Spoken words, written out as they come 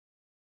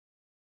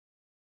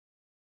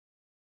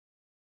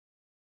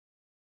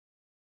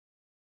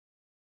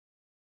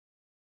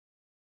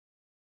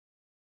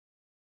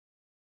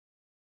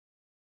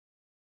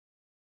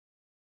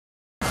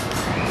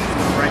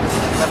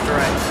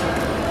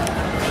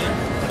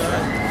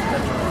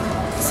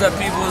What's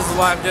up, people? This is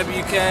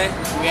YFWK.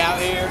 We out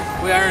here.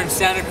 We are in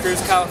Santa Cruz,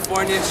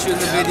 California,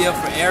 shooting the video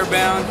for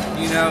Airbound.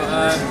 You know,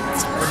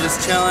 we're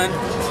just chilling.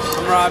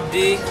 I'm Rob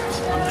D.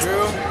 I'm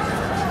Drew.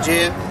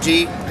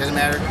 G. Doesn't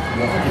matter.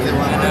 Either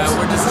one. And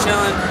we're just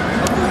chilling.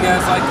 Hopefully you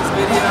guys like this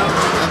video.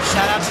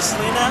 Shout out to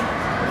Selena.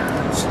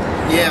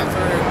 Yeah.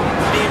 For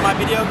being my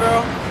video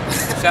girl.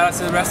 Shout out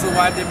to the rest of the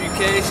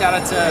YFWK. Shout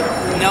out to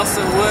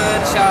Nelson Wood.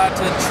 Shout out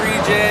to Tree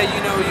J.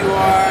 You know who you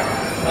are.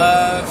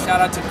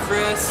 Shout out to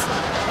Chris,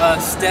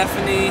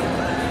 Stephanie,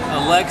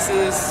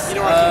 Alexis. You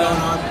know what keep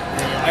going on.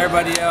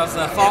 Everybody else.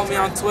 Follow me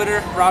on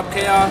Twitter, Rob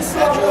Chaos.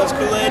 At Julius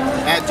Kool-Aid.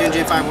 At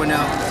JJ510.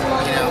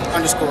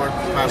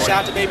 _510. Shout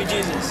out to Baby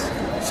Jesus.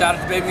 Shout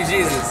out to Baby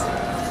Jesus.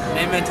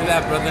 Amen to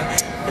that, brother.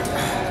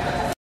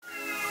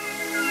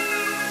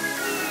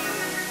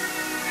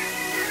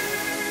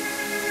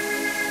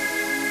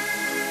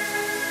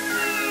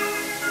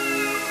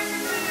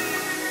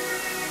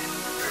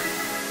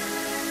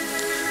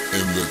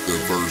 And let the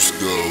verse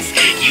go.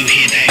 You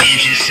hear that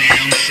engine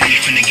sound, so you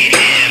finna get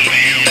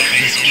airbound.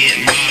 Let's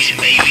get lost,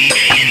 baby,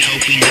 and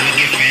hope we never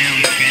get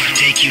found.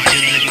 Take you to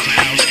the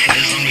clouds,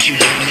 as long as you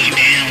don't look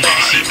down.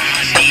 See,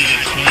 I need a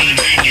queen,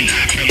 and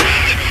I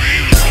provide the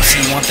crown.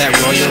 She want that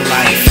royal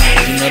life,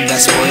 you know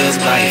that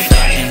spoils life,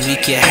 and we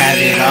can have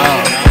it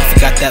all. If you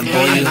got that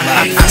royal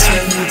life, I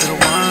swear you the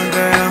one,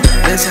 girl.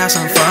 Let's have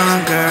some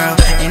fun, girl,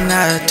 and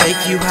I'll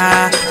take you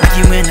high, like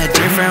you in a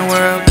different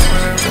world.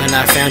 When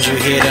I found you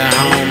here at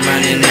home,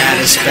 running out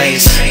of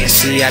space.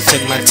 See, I took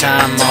my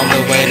time all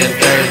the way to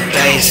third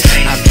base.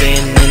 I've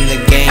been in the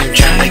game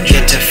trying to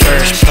get to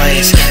first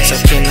place. So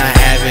can I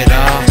have it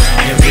all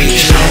and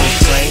reach home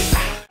plate?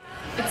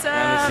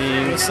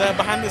 What's up?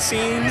 Behind the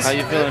scenes. How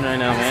you feeling right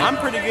now, man? I'm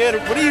pretty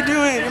good. What are you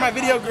doing? You're my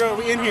video girl.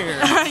 We in here.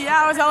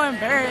 Yeah, I was all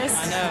embarrassed.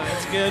 I know.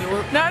 It's good.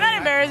 No, not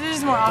embarrassed. It's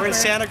just more awkward. We're in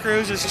Santa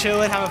Cruz, just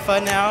chilling, having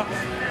fun now.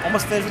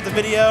 Almost finished with the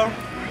video.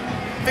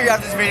 Figured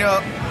out this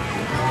video.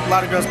 A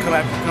lot of girls come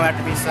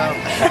after me, so I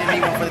didn't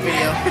make one for the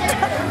video.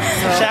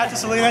 So. Shout out to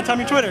Selena. Tell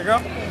me Twitter,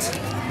 girl.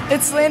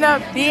 It's Selena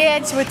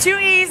BH with 2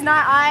 E's,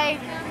 not I.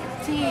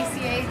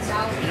 T-E-C-H.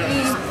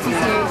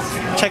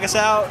 E-T-C-H. Check us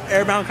out.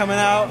 Airbound coming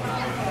out.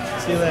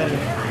 See you later.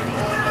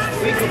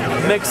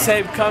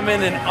 Mixtape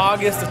coming in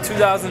August of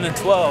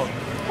 2012.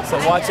 So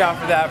watch out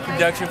for that.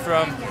 Production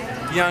from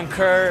Young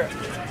Kurt.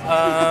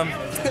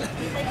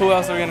 Who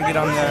else are we gonna get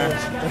on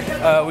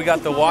there? We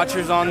got the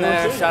Watchers on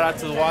there. Shout out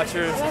to the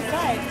Watchers.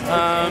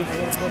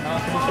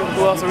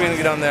 Who else are we gonna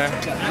get on there?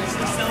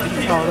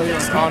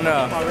 Oh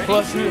no. Who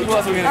else are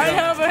we gonna get on? I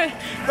know, but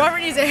Robert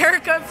needs a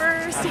haircut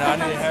first. I know, I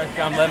need a haircut.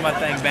 I'm letting my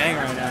thing bang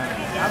right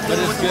now. But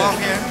it's good. Long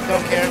hair,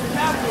 don't care.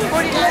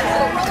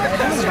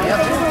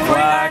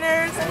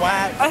 49ers.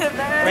 Whack.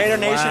 Raider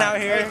Nation out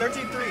here.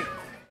 13-3.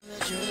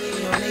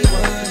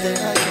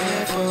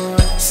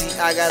 See,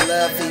 I got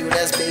love for you,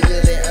 that's bigger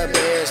than a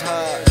bear's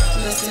heart.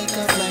 Let's take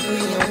off like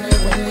we on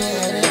it when we're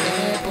at an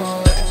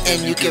airport.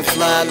 And you can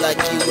fly like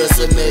you was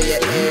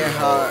Amelia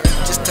Earhart.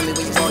 Just tell me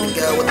where you wanna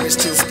go, whether it's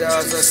 2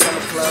 stars or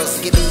summer clothes.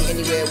 Get me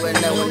anywhere where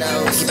no one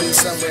knows. Get me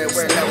somewhere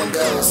where no one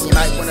goes. You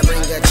might wanna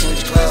bring a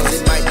change of clothes.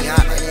 It might be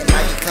hot and it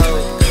might be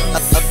cold.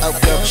 Up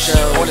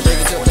show. Wanna bring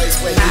you to a place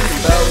where you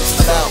can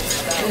boast about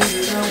who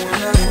you don't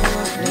wanna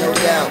want, no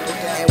doubt.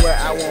 And where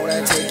I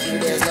wanna take you,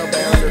 there's no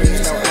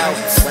boundaries, no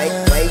outs. Wait,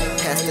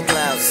 past the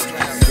clouds.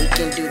 We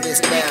can do this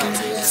now.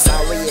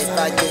 Sorry if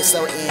I get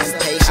so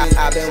impatient.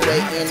 I've been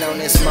waiting on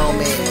this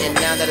moment, and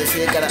now that it's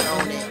here, gotta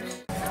own it.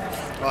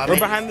 We're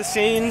behind the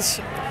scenes.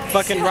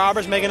 Fucking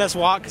Robert's making us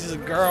walk because he's a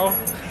girl.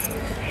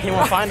 He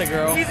won't find a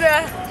girl. He's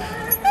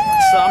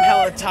So I'm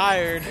hella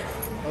tired.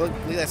 Oh, look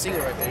at that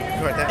single right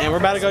there. And we're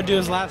about to go do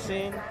his last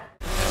scene.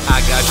 I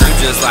got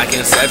dreams just like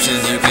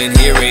Inceptions, you can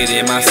hear it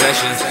in my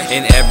sessions.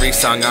 In every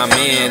song I'm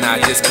in,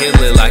 I just kill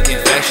it like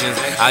infections.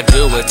 I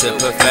do it to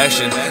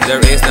perfection,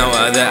 there is no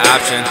other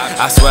option.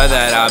 I swear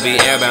that I'll be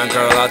airbound,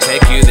 girl, I'll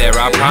take you there.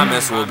 I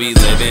promise we'll be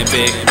living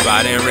big,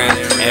 riding rent,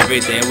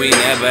 everything we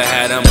never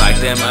had them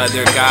like them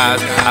other guys.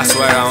 I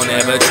swear I'll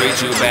never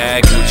treat you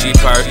bad, Gucci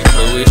purse,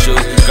 Louis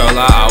shoes, girl,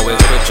 I always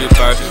put you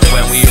first.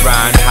 When we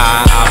ride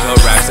high, I'll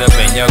put racks up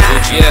in your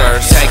Gucci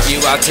purse. Take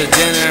you out to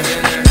dinner,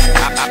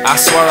 I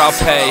swear I'll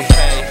pay.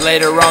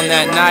 Later on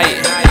that night,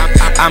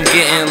 I'm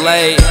getting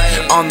laid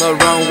on the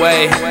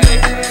runway,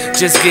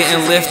 just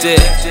getting lifted.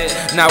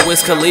 Not Wiz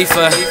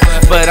Khalifa,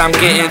 but I'm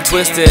getting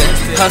twisted.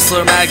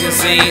 Hustler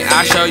magazine,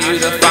 I show you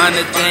the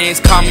finer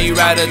things. Call me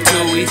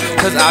Ratatouille,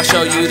 cause I'll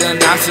show you the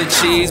nacho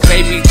cheese.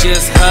 Baby,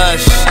 just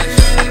hush,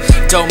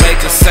 don't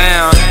make a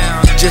sound.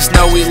 Just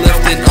know we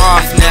lifting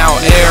off now,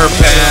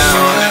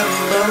 airbound.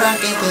 But I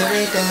can put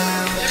it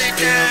down,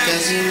 girl,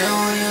 cause you know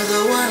you're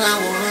the one I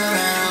want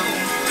around.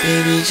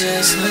 Baby,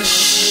 just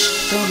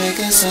hush, don't make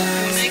a sound.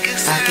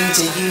 I can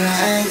take you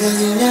high,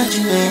 cause you got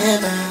you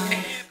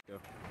airbound.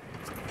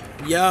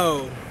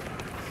 Yo,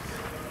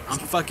 I'm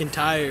fucking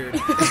tired.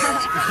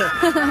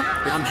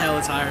 I'm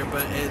hella tired,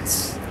 but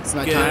it's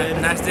not good.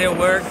 tired. Nice day at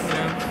work, you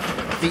know.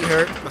 Feet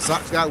hurt, my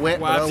socks got wet,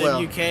 but oh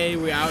well. YFWK,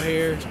 we out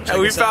here. And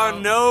we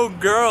found no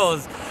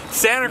girls.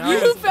 Santa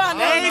Cruz. You found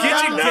no Get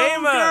your girls.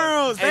 game up.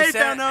 Girls. Hey, They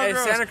found no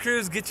girls. Santa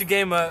Cruz, get your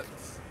game up.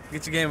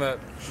 Get your game up.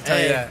 I'll tell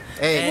you that.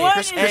 Hey, What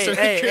Chris, is-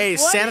 Hey, What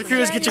Santa is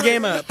Cruz, get your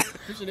game up.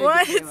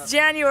 What? It's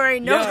January.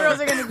 No girls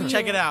are gonna be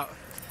Check here. it out.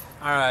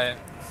 All right.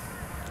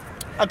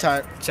 I'm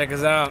tired. Check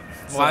us out.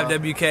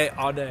 YFWK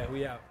all day.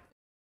 We out.